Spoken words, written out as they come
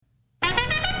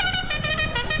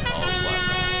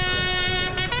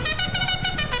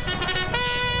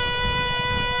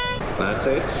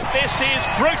sets. This is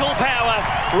brutal power,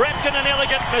 wrapped in an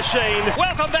elegant machine.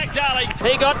 Welcome back, darling.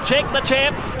 He got checked, the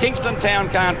champ. Kingston Town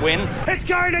can't win. It's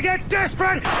going to get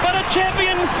desperate. But a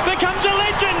champion becomes a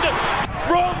legend.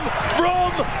 From,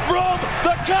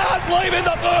 the car's leaving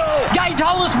the pool. Gate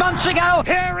holders months ago.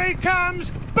 Here he comes.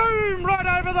 Boom,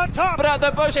 right over the top. But at the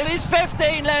bush, it is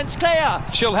 15 lengths clear.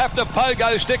 She'll have to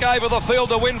pogo stick over the field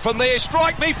to win from there.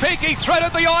 Strike Me Peaky, thread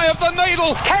at the eye of the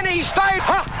needle. Can he stay?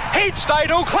 He'd stay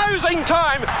till closing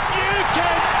time. You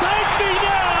can take me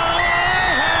now.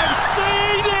 I have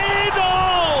seen it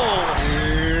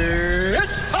all.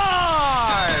 It's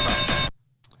time.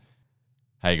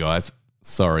 Hey guys,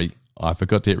 sorry, I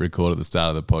forgot to hit record at the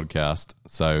start of the podcast,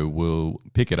 so we'll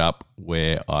pick it up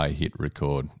where I hit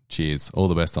record. Cheers. All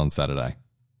the best on Saturday.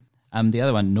 The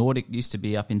other one, Nordic, used to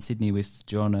be up in Sydney with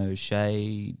John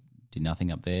O'Shea. Did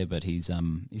nothing up there, but he's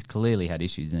clearly had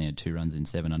issues. He had 2 runs in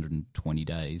 720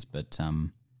 days, but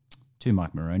 2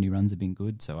 Mike Moroney runs have been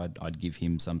good, so I'd give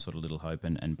him some sort of little hope.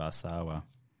 And Barsawa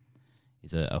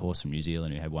is a horse from New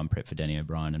Zealand who had 1 prep for Danny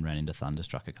O'Brien and ran into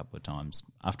Thunderstruck a couple of times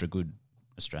after a good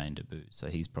Australian debut. So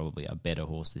he's probably a better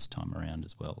horse this time around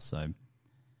as well. So I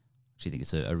actually think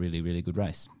it's a really, really good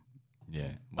race.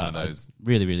 Yeah, one of those.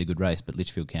 Really, really good race, but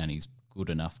Litchfield County's good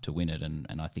enough to win it, and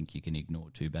I think you can ignore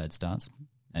 2 bad starts.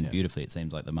 And beautifully, it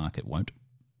seems like the market won't.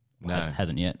 No.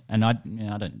 Hasn't yet. And I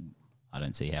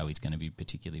don't see how he's going to be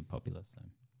particularly popular. So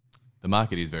The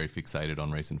market is very fixated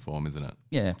on recent form, isn't it?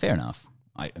 yeah, fair enough.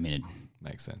 I mean, it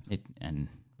Makes sense. and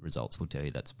results will tell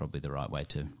you that's probably the right way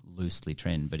to loosely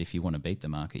trend. But if you want to beat the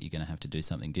market, you're going to have to do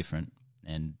something different.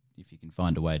 And if you can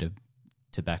find a way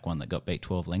to back one that got beat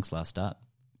 12 lengths last start,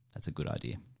 that's a good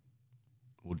idea.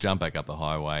 We'll jump back up the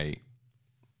highway.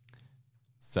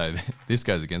 So this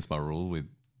goes against my rule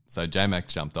So J-Mac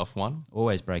jumped off one.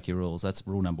 Always break your rules. That's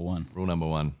rule number 1. Rule number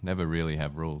 1, never really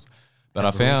have rules. But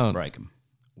Have I rules, found break 'em.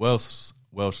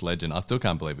 Welsh legend. I still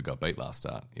can't believe it got beat last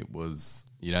start. It was,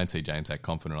 you don't see James that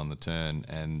confident on the turn,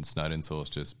 and Snowden's horse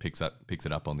just picks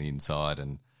it up on the inside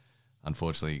and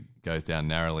unfortunately goes down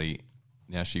narrowly.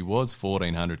 Now she was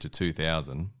 1,400 to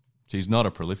 2,000. She's not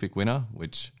a prolific winner,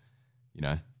 which,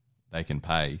 they can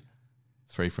pay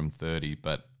 3 from 30,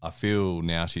 but I feel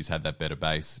now she's had that better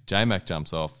base. J-Mac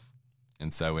jumps off,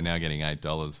 and so we're now getting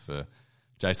 $8 for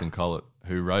Jason Collett,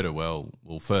 who rode her well.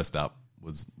 Well, first up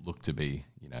was looked to be,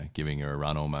 giving her a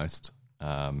run almost.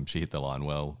 She hit the line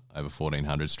well, over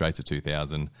 1,400, straight to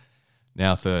 2,000.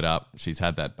 Now third up, she's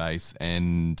had that base,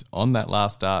 and on that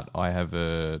last start, I have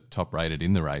her top rated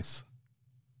in the race.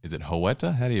 Is it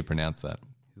Huerta? How do you pronounce that?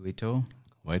 Huerta.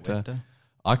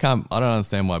 I don't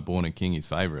understand why Born a King is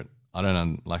favourite.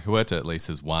 Huerta at least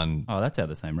has won. Oh, that's out of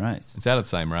the same race. It's out of the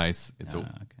same race. Okay.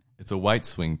 It's a weight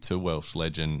swing to Welsh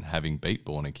legend having beat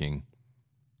Born a King.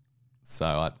 So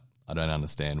I don't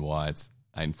understand why it's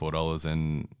 $8 and $4.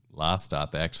 And last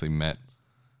start they actually met.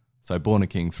 So Born a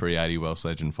King 380, Welsh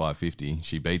legend 550.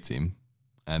 She beats him,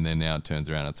 and then now it turns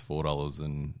around. It's $4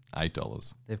 and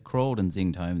 $8. They've crawled and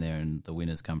zinged home there, and the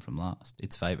winners come from last.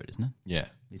 It's favourite, isn't it? Yeah,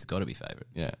 It's got to be favourite.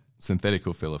 yeah. Synthetic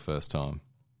will fill her first time.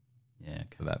 Yeah,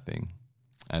 okay. For that thing.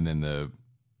 And then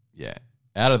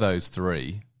out of those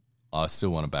 3, I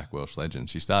still want to back Welsh legend.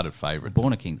 She started favourite.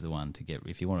 Born a King's the one to get.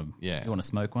 If you want to, Yeah. if you want to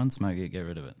smoke one, smoke it, get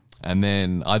rid of it. And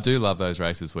then I do love those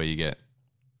races where you get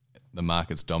the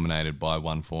market's dominated by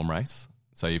one form race.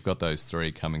 So you've got those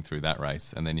 3 coming through that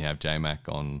race, and then you have J-Mac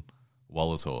on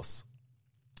Waller's horse,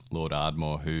 Lord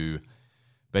Ardmore, who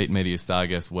beat Meteor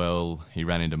Starguest well. He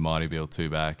ran into Mighty Bill 2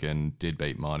 back and did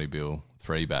beat Mighty Bill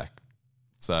 3 back.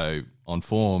 So on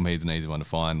form, he's an easy one to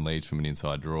find, leads from an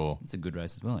inside draw. It's a good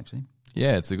race as well, actually.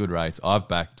 Yeah, it's a good race. I've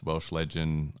backed Welsh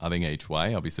legend, I think, each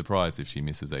way. I'll be surprised if she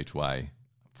misses each way.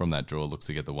 From that draw, looks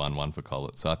to get the 1-1 for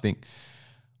Collett. So I think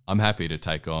I'm happy to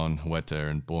take on Huerta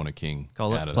and Born a King.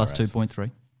 Collett out of plus the race.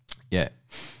 2.3. Yeah.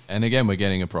 And again, we're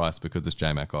getting a price because it's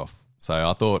J-Mac off. So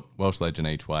I thought Welsh legend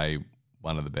each way,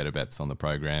 one of the better bets on the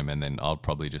program, and then I'll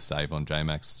probably just save on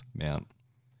J-Mac's mount.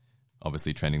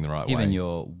 Obviously trending the right way. Given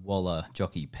your Waller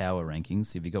jockey power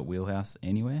rankings, have you got Wheelhouse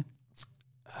anywhere?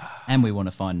 And we want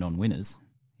to find non-winners.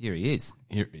 Here he is.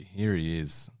 Here he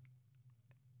is.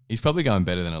 He's probably going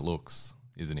better than it looks,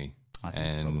 isn't he? I think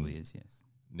he probably is, yes.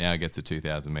 Now gets to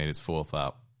 2,000 metres, 4th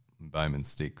up, Bowman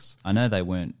sticks. I know they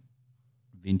weren't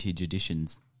vintage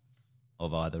editions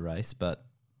of either race, but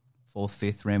 4th,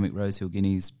 5th, Randwick Rosehill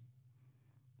Guineas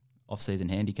off-season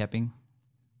handicapping.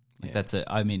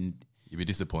 You'd be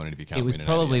disappointed if you can't win. It was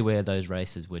probably where those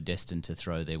races were destined to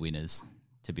throw their winners,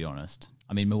 to be honest.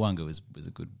 I mean, Mwanga was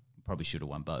a good, probably should have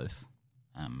won both,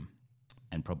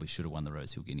 and probably should have won the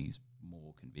Rosehill Guineas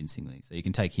more convincingly. So you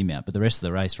can take him out. But the rest of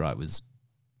the race, right, was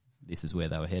this is where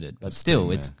they were headed. But That's still,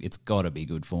 pretty it's got to be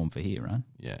good form for here, right?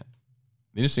 Yeah.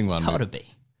 The interesting one, Got to be.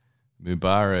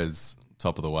 Mubarak's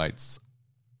top of the weights.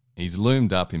 He's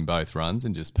loomed up in both runs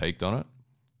and just peaked on it.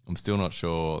 I'm still not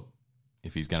sure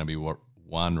if he's going to be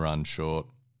one run short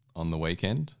on the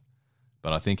weekend,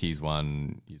 but I think he's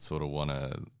one you sort of want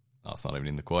to... Oh, it's not even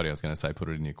in the quaddie. I was going to say put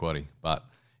it in your quaddie. But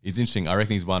it's interesting. I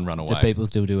reckon he's one run away. Do people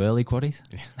still do early quaddies?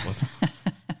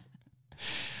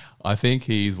 I think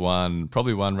he's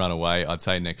probably one run away. I'd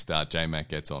say next start, J-Mac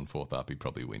gets on fourth up. He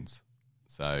probably wins.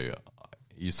 So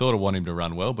you sort of want him to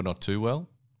run well, but not too well.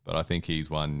 But I think he's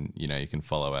one, you can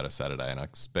follow out a Saturday, and I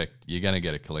expect you're going to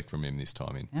get a collect from him this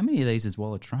time in. How many of these does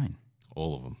Waller train?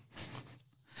 All of them.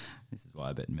 This is why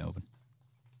I bet in Melbourne.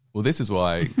 Well, this is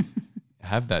why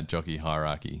have that jockey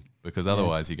hierarchy, because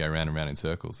otherwise you go round and round in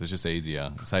circles. It's just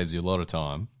easier. It saves you a lot of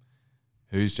time.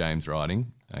 Who's James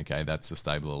riding? Okay, that's the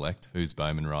stable elect. Who's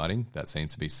Bowman riding? That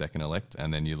seems to be second elect.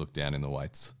 And then you look down in the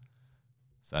weights.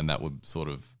 So, and that would sort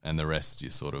of, and the rest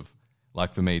you sort of,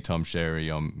 like for me, Tom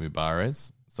Sherry on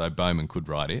Mubarak. So Bowman could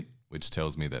ride it, which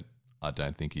tells me that I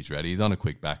don't think he's ready. He's on a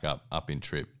quick backup up in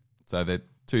trip. So there are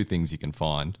two things you can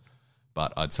find,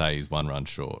 but I'd say he's one run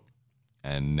short.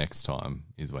 And next time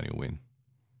is when he'll win.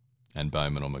 And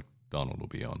Bowman or McDonald will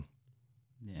be on.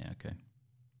 Yeah, okay.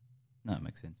 No, it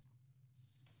makes sense.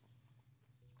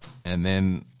 And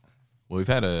then we've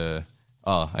had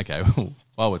okay.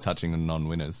 While we're touching on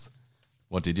non-winners,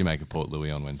 what did you make of Port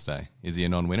Louis on Wednesday? Is he a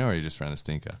non-winner or he just ran a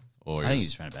stinker? Or I think he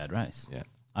just ran a bad race. Yeah.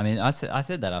 I mean, I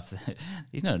said that after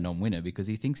he's not a non-winner because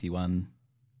he thinks he won.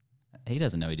 He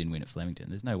doesn't know he didn't win at Flemington.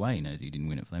 There's no way he knows he didn't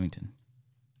win at Flemington.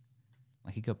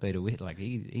 Like he got beat a wit. Like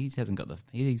he hasn't got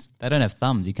they don't have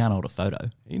thumbs. He can't hold a photo.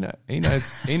 He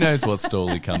knows what stall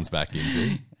he comes back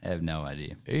into. I have no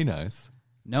idea. He knows.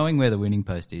 Knowing where the winning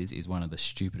post is one of the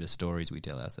stupidest stories we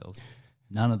tell ourselves.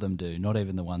 None of them do. Not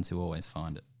even the ones who always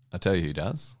find it. I tell you who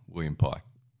does. William Pike.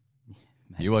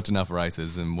 Maybe. You watch enough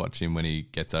races and watch him when he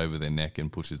gets over their neck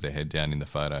and pushes their head down in the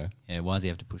photo. Yeah, why does he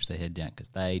have to push their head down? Because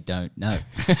they don't know.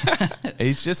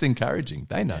 He's just encouraging.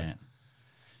 They know. Yeah.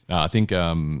 No, I think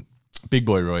Big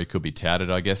Boy Roy could be touted,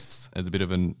 I guess, as a bit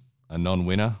of a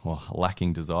non-winner or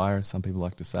lacking desire, as some people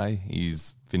like to say.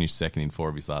 He's finished second in 4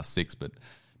 of his last 6, but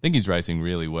I think he's racing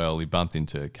really well. He bumped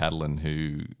into Catalan,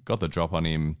 who got the drop on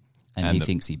him. And he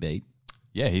thinks he beat.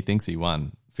 Yeah, he thinks he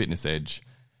won. Fitness Edge.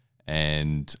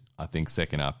 And I think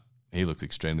second up, he looks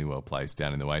extremely well placed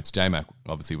down in the weights. J-Mac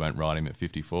obviously won't ride him at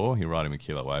 54. He'll ride him a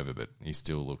kilo over, but he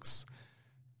still looks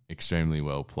extremely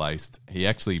well placed.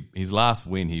 His last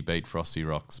win, he beat Frosty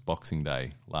Rocks Boxing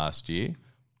Day last year.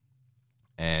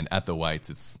 And at the weights,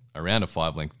 it's around a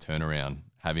 5-length turnaround,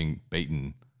 having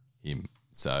beaten him.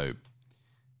 So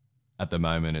at the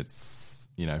moment, it's,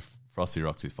 Frosty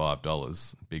Rocks is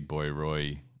 $5. Big Boy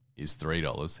Roy is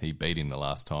 $3. He beat him the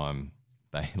last time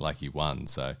he won.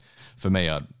 So for me,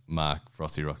 I'd mark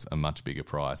Frosty Rocks a much bigger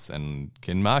price and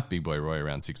can mark Big Boy Roy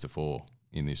around 6-4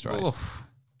 in this race. Oof.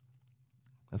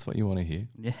 That's what you want to hear.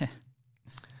 Yeah.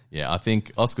 Yeah, I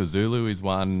think Oscar Zulu is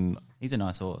one. He's a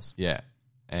nice horse. Yeah.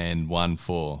 And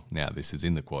 1-4. Now, this is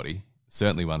in the quaddie.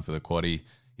 Certainly one for the quaddie.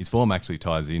 His form actually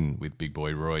ties in with Big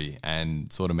Boy Roy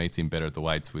and sort of meets him better at the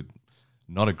weights with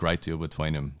not a great deal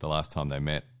between them the last time they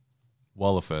met.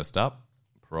 Waller first up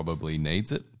probably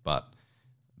needs it, but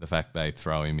the fact they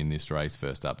throw him in this race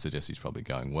first up suggests he's probably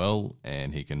going well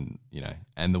and he can,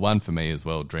 and the one for me as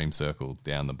well, Dream Circle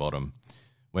down the bottom,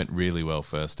 went really well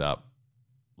first up.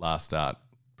 Last start,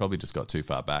 probably just got too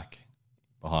far back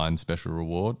behind Special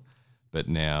Reward, but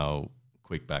now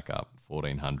quick back up,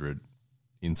 1,400,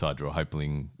 inside draw,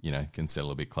 hoping, can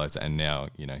settle a bit closer. And now,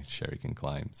 Sherry can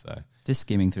claim. So just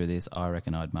skimming through this, I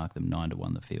reckon I'd mark them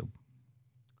 9-1 the field.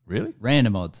 Really?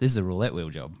 Random odds. This is a roulette wheel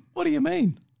job. What do you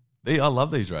mean? I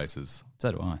love these races.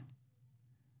 So do I.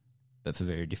 But for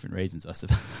very different reasons, I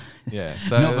suppose. Yeah.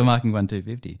 So not for marking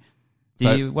 1-250.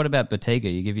 What about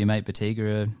Batiga? You give your mate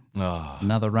Batiga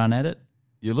another run at it?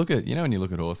 You look at, when you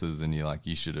look at horses and you're like,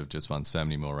 you should have just won so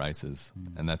many more races,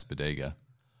 and that's Batiga.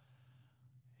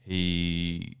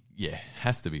 He,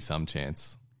 has to be some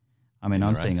chance. I mean,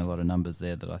 I'm seeing a lot of numbers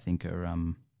there that I think are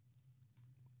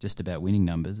just about winning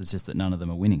numbers. It's just that none of them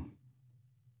are winning.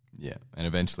 Yeah, and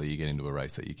eventually you get into a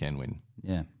race that you can win.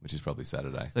 Yeah. Which is probably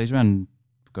Saturday. So he's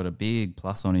got a big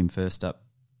plus on him first up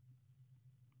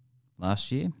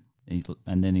last year.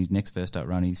 And then his next first up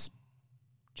run, he's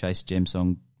chased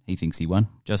Gemsong. He thinks he won.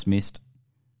 Just missed.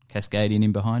 Cascade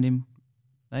in behind him.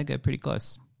 They go pretty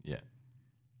close. Yeah.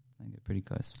 They go pretty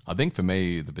close. I think for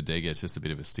me, the Bodega is just a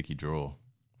bit of a sticky draw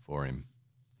for him.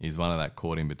 He's one of that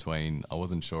caught in between. I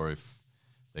wasn't sure if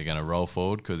they're going to roll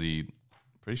forward because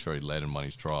pretty sure he led and won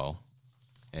his trial.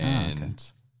 And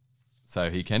so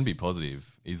he can be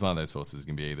positive. He's one of those horses who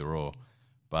can be either or.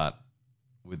 But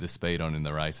with the speed on in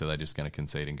the race, are they just going to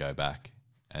concede and go back?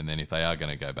 And then if they are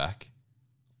going to go back,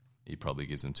 he probably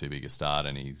gives them too big a start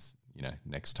and he's,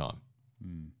 next time.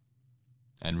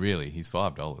 And really, he's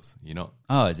 $5. You're not...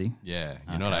 Oh, is he? Yeah.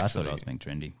 You're Okay, not actually... I thought I was being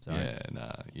trendy. Sorry. Yeah,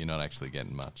 no, you're not actually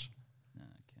getting much.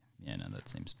 Okay. Yeah, no, that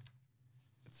seems...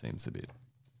 It seems a bit...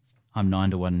 I'm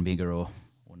 9-1 bigger or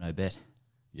no bet.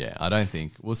 Yeah, I don't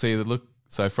think... We'll see. Look,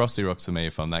 so Frosty Rocks for me,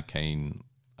 if I'm that keen,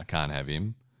 I can't have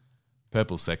him.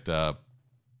 Purple Sector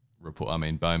report...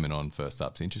 Bowman on first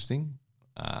up's interesting.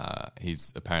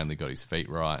 He's apparently got his feet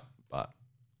right, but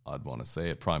I'd want to see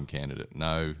it. Prime Candidate,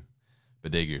 no.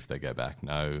 Bodega, if they go back,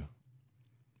 no.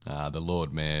 The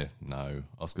Lord Mayor, no.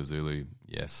 Oscar Zulu,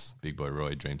 yes. Big Boy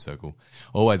Roy, Dream Circle.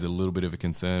 Always a little bit of a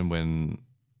concern when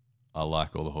I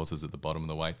like all the horses at the bottom of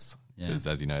the weights because,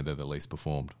 as you know, they're the least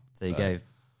performed. So you gave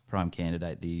Prime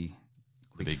Candidate the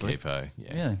Big Kifo,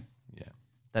 yeah. Really? Yeah.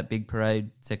 That Big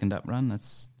Parade second up run,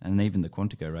 and even the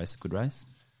Quantico race, a good race.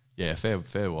 Yeah,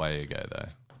 fair way to go,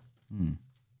 though.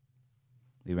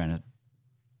 We ran it,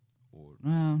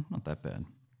 well, not that bad.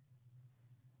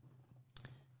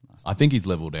 I think he's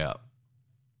levelled out,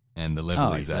 and the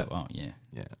level he's at. Well, yeah.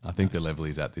 Yeah, I think the level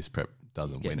he's at this prep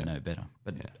doesn't win it. No better.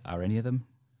 But are any of them?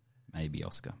 Maybe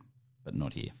Oscar, but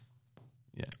not here.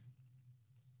 Yeah.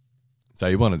 So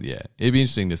you wanted, it'd be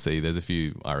interesting to see. There's a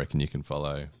few I reckon you can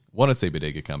follow. Want to see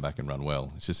Bodega come back and run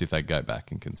well. It's just if they go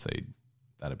back and concede,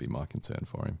 that'd be my concern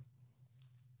for him.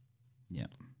 Yeah.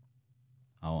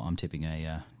 Oh, I'm tipping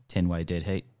a 10-way dead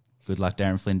heat. Good luck,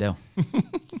 Darren Flindell.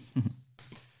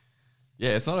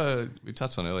 Yeah, it's we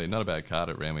touched on earlier, not a bad card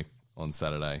at Randwick on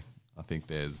Saturday. I think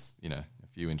there's, a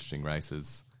few interesting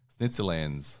races.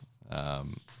 Snitzelland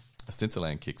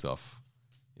kicks off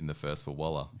in the first for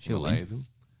Waller. She'll win.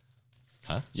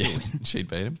 Huh? Yeah, she'd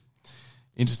beat him.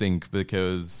 Interesting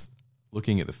because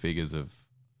looking at the figures of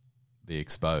the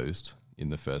exposed in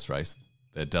the first race,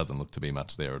 there doesn't look to be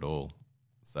much there at all.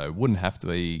 So it wouldn't have to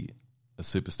be a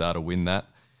superstar to win that,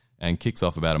 and kicks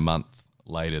off about a month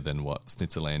later than what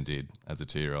Snitzelland did as a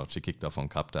 2-year-old. She kicked off on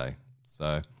Cup Day.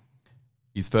 So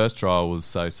his first trial was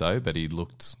so-so, but he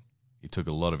took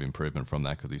a lot of improvement from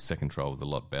that because his second trial was a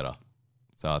lot better.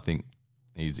 So I think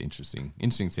he's interesting.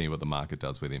 Interesting to see what the market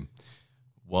does with him.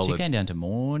 She came down to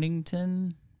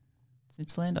Mornington,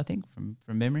 Snitzelland, I think, from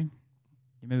memory. You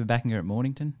remember backing her at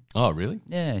Mornington? Oh, really?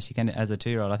 Yeah, she came as a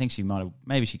 2-year-old. I think she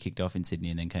maybe she kicked off in Sydney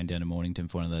and then came down to Mornington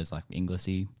for one of those like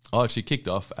Inglesy. Oh, she kicked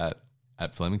off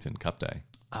at Flemington Cup Day.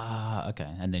 Ah, okay.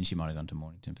 And then she might have gone to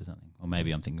Mornington for something. Or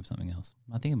maybe I'm thinking of something else.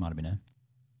 I think it might have been her.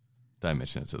 Don't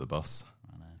mention it to the boss.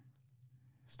 I know.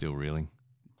 Still reeling.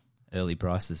 Early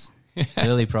prices.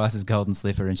 Early prices, Golden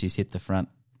Slipper, and she's hit the front.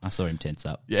 I saw him tense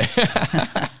up. Yeah.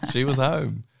 She was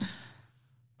home.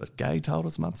 But Gay told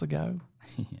us months ago.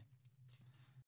 Yeah.